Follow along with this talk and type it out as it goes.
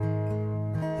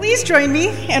Please join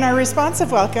me in our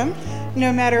responsive welcome.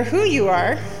 No matter who you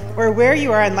are or where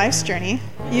you are on life's journey,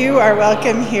 you are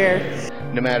welcome here.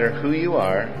 No matter who you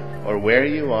are or where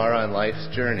you are on life's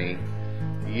journey,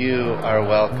 you are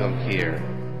welcome here.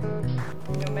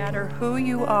 No matter who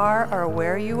you are or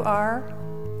where you are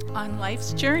on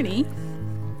life's journey,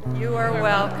 you are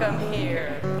welcome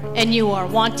here. And you are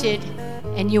wanted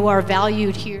and you are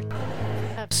valued here.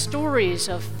 We have stories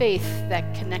of faith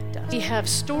that connect us. We have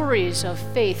stories of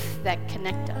faith that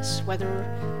connect us, whether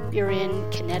you're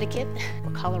in Connecticut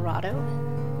or Colorado,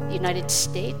 the United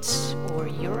States or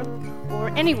Europe or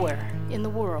anywhere in the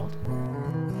world.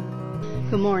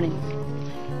 Good morning.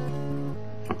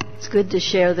 It's good to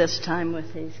share this time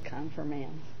with these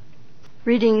confirmands.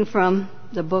 Reading from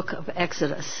the book of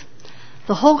Exodus.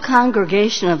 The whole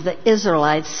congregation of the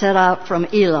Israelites set out from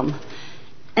Elim,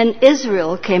 and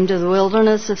Israel came to the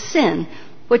wilderness of Sin,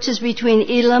 which is between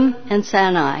Elim and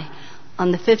Sinai,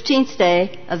 on the 15th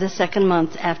day of the second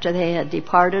month after they had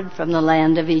departed from the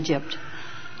land of Egypt.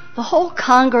 The whole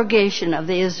congregation of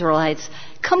the Israelites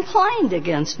complained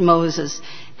against Moses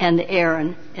and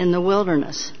Aaron in the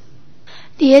wilderness.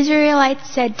 The Israelites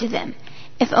said to them,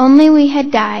 "If only we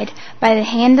had died by the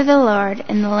hand of the Lord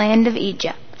in the land of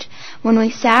Egypt, when we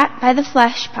sat by the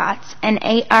flesh pots and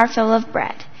ate our fill of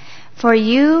bread. For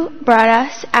you brought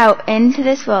us out into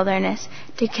this wilderness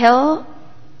to kill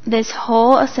this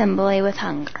whole assembly with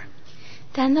hunger."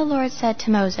 Then the Lord said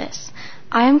to Moses,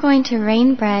 "I am going to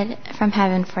rain bread from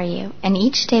heaven for you, and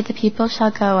each day the people shall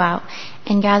go out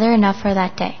and gather enough for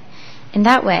that day. In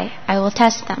that way I will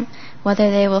test them,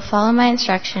 whether they will follow my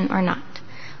instruction or not.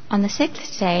 On the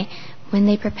 6th day, when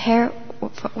they prepare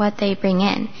what they bring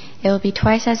in, it will be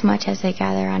twice as much as they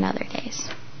gather on other days."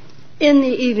 In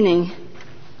the evening,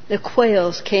 the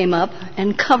quails came up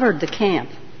and covered the camp.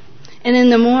 And in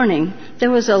the morning, there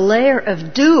was a layer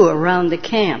of dew around the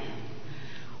camp.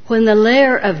 When the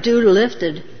layer of dew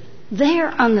lifted,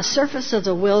 there on the surface of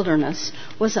the wilderness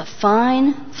was a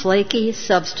fine, flaky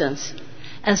substance,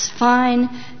 as fine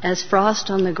as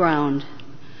frost on the ground.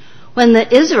 When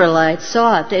the Israelites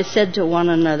saw it, they said to one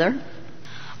another,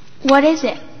 "What is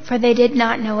it?" For they did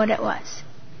not know what it was.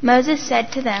 Moses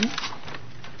said to them,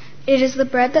 "It is the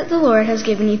bread that the Lord has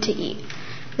given you to eat.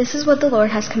 This is what the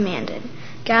Lord has commanded.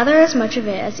 Gather as much of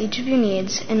it as each of you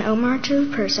needs, an omer to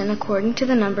a person according to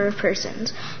the number of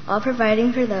persons, while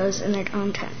providing for those in their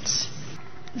own tents."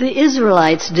 The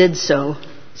Israelites did so,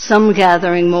 some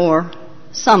gathering more,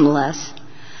 some less.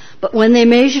 But when they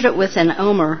measured it with an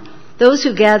omer, those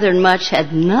who gathered much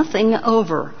had nothing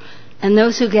over, and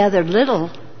those who gathered little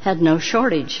had no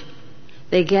shortage.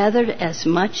 They gathered as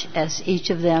much as each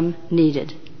of them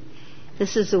needed.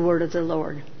 This is the word of the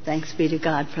Lord. Thanks be to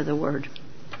God for the word.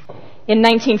 In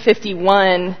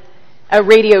 1951, a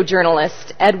radio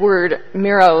journalist, Edward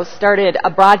Murrow, started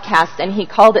a broadcast, and he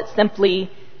called it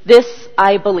simply, "This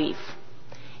I Believe."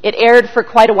 It aired for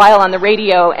quite a while on the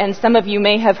radio, and some of you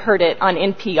may have heard it on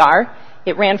NPR.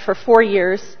 It ran for 4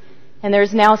 years, and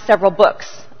there's now several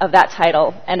books of that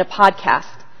title and a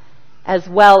podcast as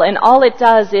well. And all it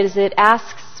does is it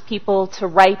asks people to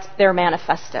write their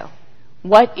manifesto.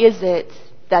 What is it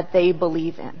that they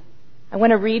believe in? I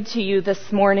want to read to you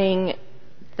this morning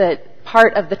the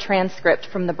part of the transcript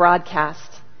from the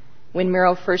broadcast when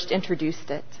Murrow first introduced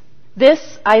it.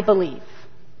 "This I believe.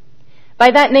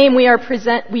 By that name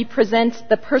we present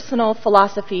the personal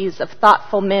philosophies of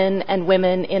thoughtful men and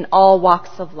women in all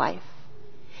walks of life.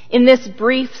 In this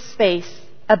brief space,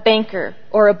 a banker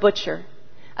or a butcher,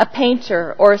 a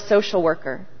painter or a social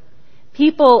worker,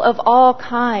 people of all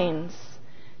kinds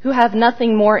who have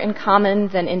nothing more in common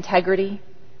than integrity,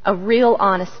 a real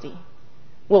honesty,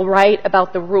 will write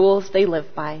about the rules they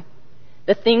live by,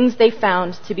 the things they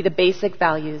found to be the basic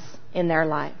values in their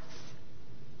lives.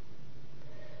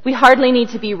 We hardly need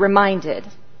to be reminded,"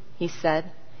 he said,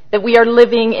 "that we are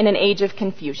living in an age of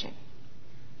confusion.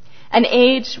 An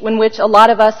age in which a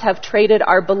lot of us have traded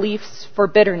our beliefs for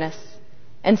bitterness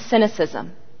and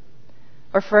cynicism,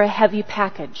 or for a heavy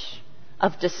package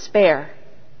of despair,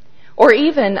 or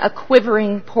even a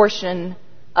quivering portion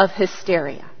of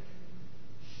hysteria.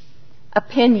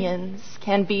 Opinions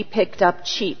can be picked up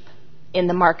cheap in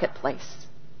the marketplace,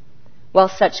 while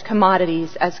such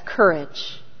commodities as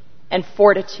courage and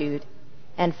fortitude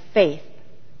and faith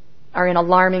are in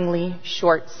alarmingly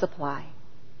short supply.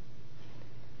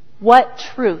 What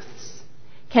truths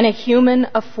can a human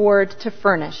afford to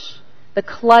furnish the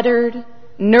cluttered,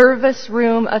 nervous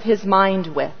room of his mind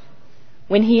with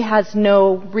when he has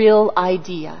no real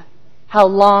idea how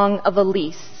long of a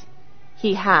lease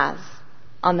he has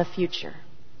on the future?"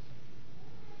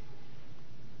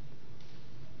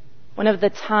 one of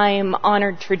the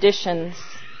time-honored traditions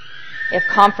of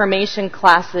confirmation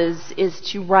classes is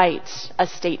to write a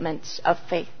statement of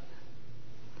faith.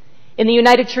 In the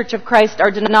United Church of Christ,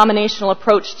 our denominational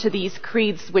approach to these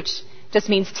creeds, which just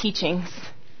means teachings,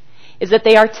 is that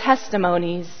they are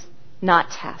testimonies, not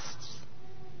tests.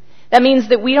 That means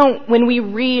that when we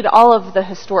read all of the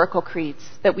historical creeds,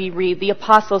 that we read the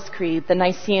Apostles' Creed, the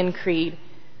Nicene Creed,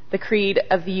 the Creed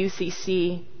of the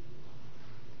UCC,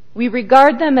 we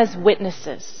regard them as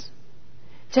witnesses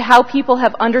to how people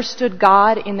have understood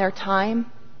God in their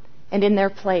time and in their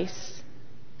place.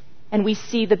 And we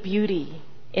see the beauty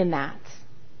in that.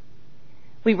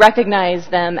 We recognize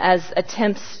them as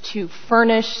attempts to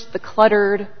furnish the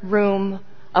cluttered room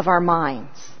of our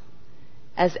minds,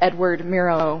 as Edward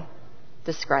Murrow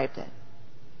described it.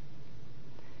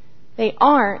 They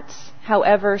aren't,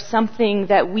 however, something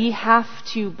that we have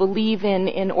to believe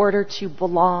in order to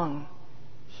belong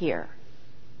here.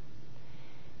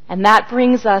 And that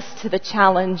brings us to the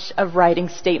challenge of writing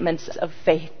statements of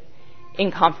faith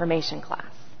in confirmation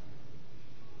class.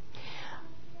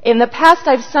 In the past,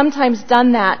 I've sometimes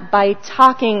done that by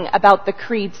talking about the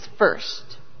creeds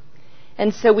first.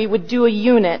 And so we would do a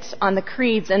unit on the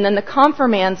creeds, and then the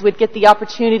confirmands would get the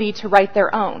opportunity to write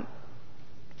their own.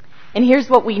 And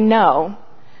here's what we know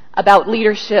about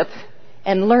leadership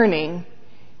and learning.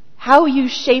 How you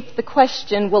shape the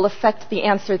question will affect the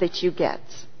answer that you get.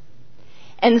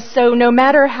 And so no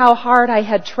matter how hard I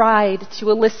had tried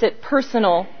to elicit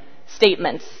personal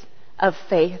statements of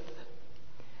faith,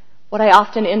 what I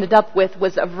often ended up with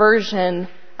was a version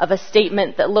of a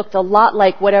statement that looked a lot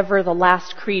like whatever the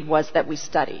last creed was that we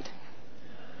studied.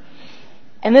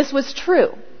 And this was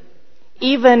true,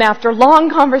 even after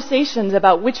long conversations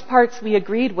about which parts we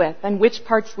agreed with and which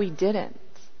parts we didn't.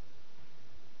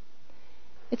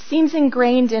 It seems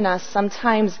ingrained in us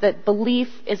sometimes that belief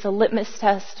is a litmus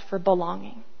test for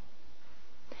belonging.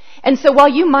 And so while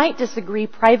you might disagree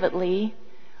privately,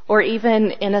 or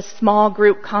even in a small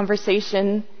group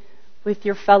conversation with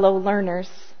your fellow learners,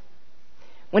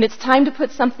 when it's time to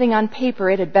put something on paper,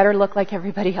 it had better look like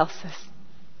everybody else's.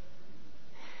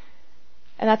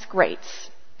 And that's great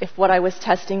if what I was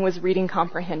testing was reading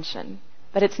comprehension.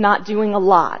 But it's not doing a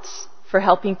lot for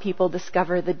helping people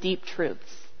discover the deep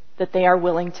truths that they are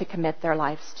willing to commit their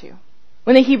lives to.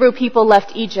 When the Hebrew people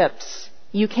left Egypt,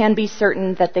 you can be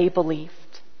certain that they believed.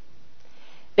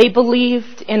 They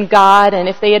believed in God, and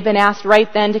if they had been asked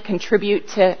right then to contribute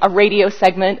to a radio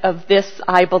segment of This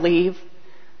I Believe,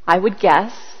 I would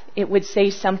guess it would say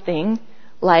something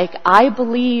like, I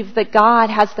believe that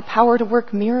God has the power to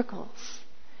work miracles,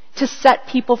 to set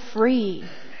people free,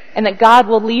 and that God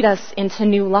will lead us into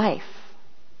new life.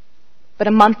 But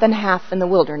a month and a half in the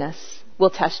wilderness will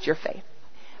test your faith.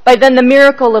 By then, the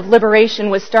miracle of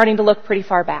liberation was starting to look pretty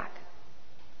far back.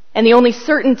 And the only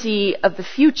certainty of the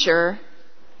future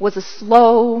was a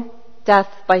slow death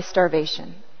by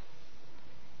starvation.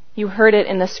 You heard it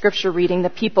in the scripture reading. The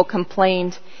people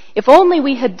complained, if only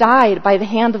we had died by the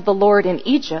hand of the Lord in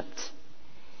Egypt,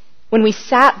 when we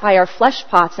sat by our flesh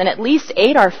pots and at least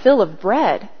ate our fill of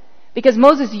bread, because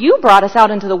Moses, you brought us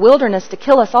out into the wilderness to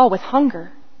kill us all with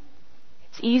hunger.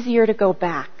 It's easier to go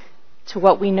back to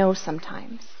what we know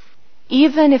sometimes,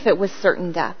 even if it was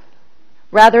certain death,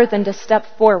 rather than to step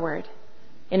forward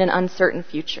in an uncertain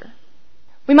future.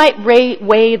 We might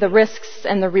weigh the risks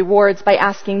and the rewards by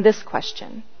asking this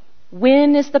question: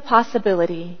 when is the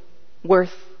possibility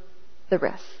worth the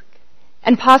risk?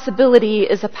 And possibility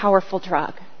is a powerful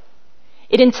drug.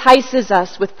 It entices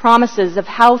us with promises of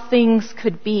how things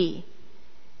could be,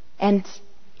 and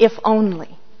if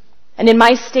only. And in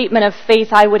my statement of faith,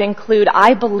 I would include,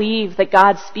 I believe that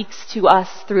God speaks to us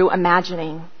through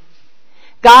imagining.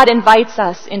 God invites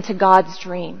us into God's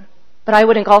dream. But I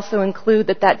would also include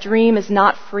that dream is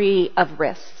not free of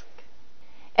risk.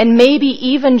 And maybe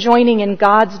even joining in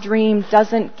God's dream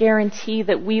doesn't guarantee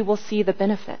that we will see the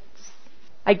benefits.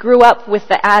 I grew up with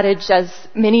the adage, as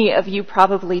many of you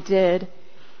probably did,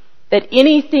 that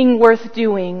anything worth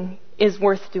doing is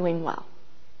worth doing well.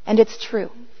 And it's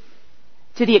true,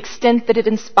 to the extent that it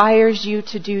inspires you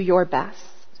to do your best.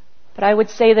 But I would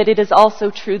say that it is also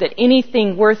true that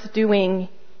anything worth doing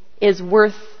is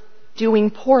worth doing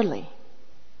poorly.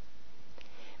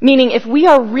 Meaning, if we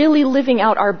are really living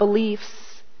out our beliefs,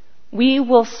 we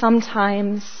will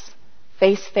sometimes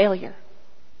face failure.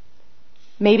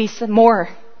 Maybe some more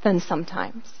than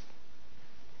sometimes.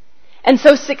 And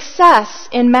so success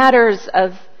in matters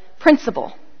of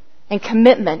principle and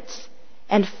commitment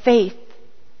and faith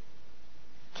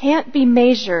can't be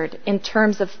measured in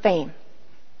terms of fame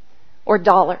or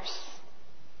dollars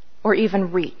or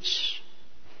even reach.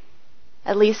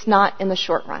 At least not in the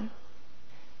short run.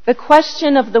 The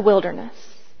question of the wilderness,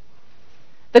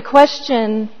 the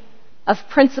question of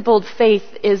principled faith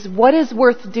is what is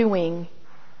worth doing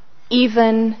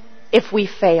even if we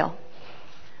fail?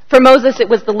 For Moses, it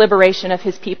was the liberation of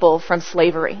his people from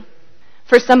slavery.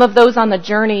 For some of those on the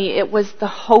journey, it was the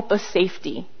hope of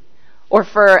safety or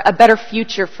for a better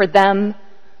future for them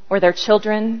or their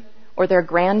children or their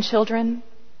grandchildren.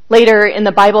 Later in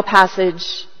the Bible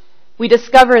passage, we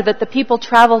discover that the people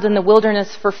traveled in the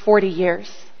wilderness for 40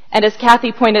 years. And as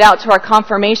Kathy pointed out to our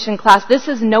confirmation class, this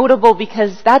is notable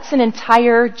because that's an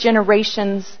entire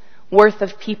generation's worth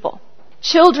of people.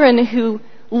 Children who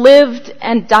lived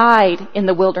and died in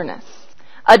the wilderness.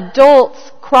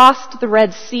 Adults crossed the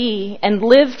Red Sea and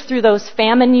lived through those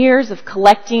famine years of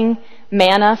collecting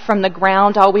manna from the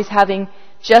ground, always having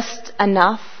just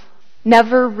enough.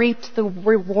 Never reaped the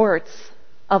rewards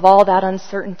of all that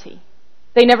uncertainty.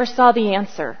 They never saw the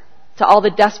answer to all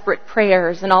the desperate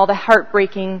prayers and all the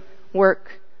heartbreaking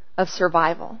work of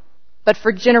survival. But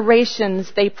for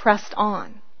generations, they pressed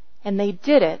on. And they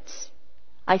did it,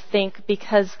 I think,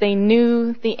 because they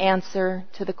knew the answer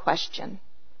to the question,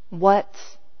 what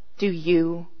do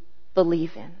you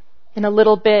believe in? In a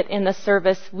little bit in the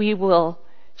service, we will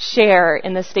share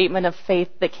in the statement of faith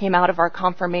that came out of our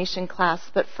confirmation class.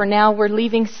 But for now, we're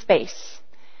leaving space.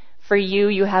 For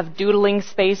you have doodling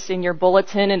space in your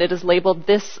bulletin, and it is labeled,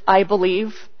 This I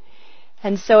Believe.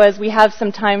 And so as we have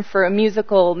some time for a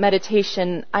musical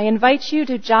meditation, I invite you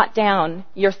to jot down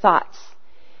your thoughts,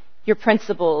 your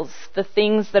principles, the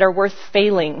things that are worth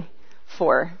failing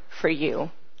for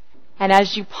you. And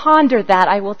as you ponder that,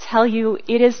 I will tell you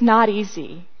it is not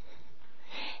easy.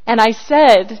 And I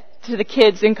said to the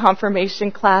kids in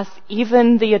confirmation class,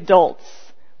 even the adults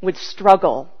would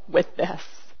struggle with this.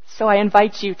 So I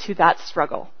invite you to that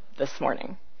struggle this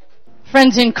morning.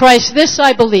 Friends in Christ, this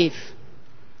I believe,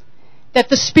 that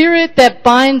the Spirit that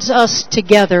binds us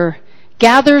together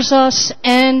gathers us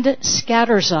and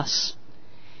scatters us.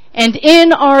 And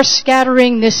in our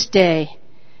scattering this day,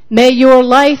 may your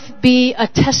life be a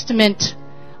testament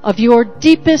of your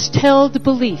deepest held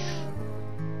belief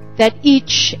that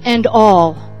each and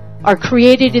all are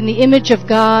created in the image of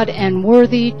God and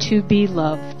worthy to be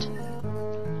loved.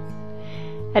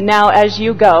 And now as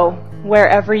you go,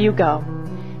 wherever you go,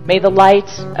 may the light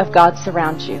of God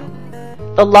surround you,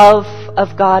 the love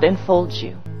of God enfold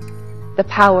you, the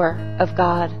power of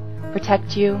God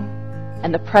protect you,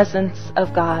 and the presence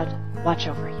of God watch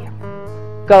over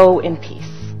you. Go in peace.